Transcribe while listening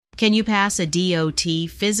Can you pass a DOT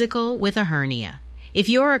physical with a hernia? If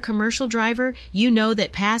you're a commercial driver, you know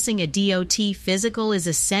that passing a DOT physical is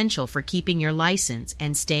essential for keeping your license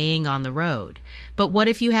and staying on the road. But what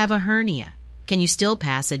if you have a hernia? Can you still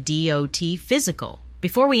pass a DOT physical?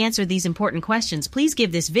 Before we answer these important questions, please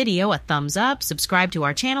give this video a thumbs up, subscribe to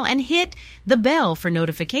our channel, and hit the bell for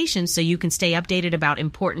notifications so you can stay updated about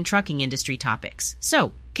important trucking industry topics.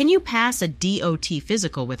 So, can you pass a DOT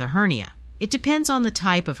physical with a hernia? It depends on the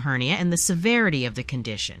type of hernia and the severity of the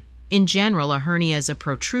condition. In general, a hernia is a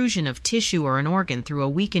protrusion of tissue or an organ through a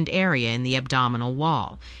weakened area in the abdominal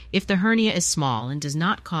wall. If the hernia is small and does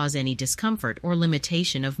not cause any discomfort or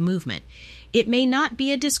limitation of movement, it may not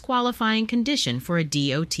be a disqualifying condition for a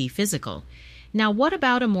DOT physical. Now, what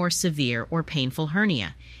about a more severe or painful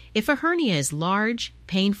hernia? If a hernia is large,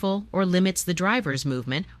 painful, or limits the driver's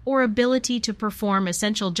movement or ability to perform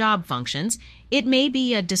essential job functions, it may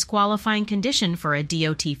be a disqualifying condition for a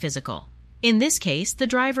DOT physical. In this case, the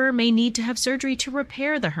driver may need to have surgery to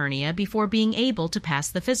repair the hernia before being able to pass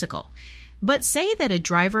the physical. But say that a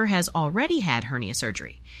driver has already had hernia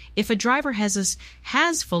surgery. If a driver has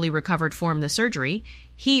fully recovered from the surgery,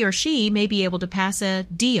 he or she may be able to pass a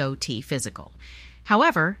DOT physical.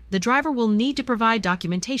 However, the driver will need to provide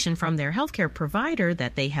documentation from their healthcare provider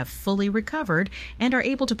that they have fully recovered and are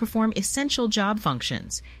able to perform essential job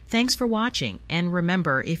functions. Thanks for watching, and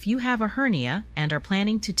remember, if you have a hernia and are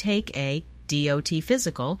planning to take a DOT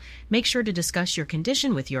physical, make sure to discuss your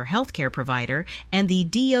condition with your healthcare provider and the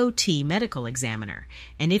DOT medical examiner.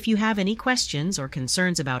 And if you have any questions or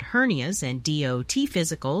concerns about hernias and DOT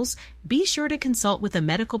physicals, be sure to consult with a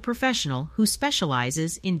medical professional who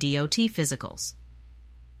specializes in DOT physicals.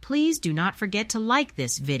 Please do not forget to like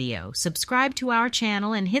this video, subscribe to our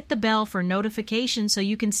channel, and hit the bell for notifications so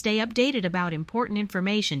you can stay updated about important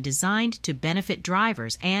information designed to benefit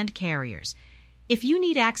drivers and carriers. If you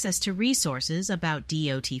need access to resources about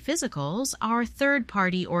DOT physicals, our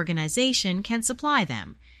third-party organization can supply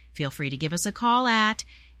them. Feel free to give us a call at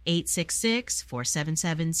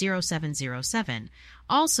 866-477-0707.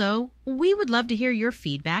 Also, we would love to hear your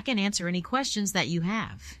feedback and answer any questions that you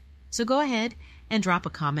have. So go ahead and drop a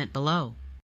comment below.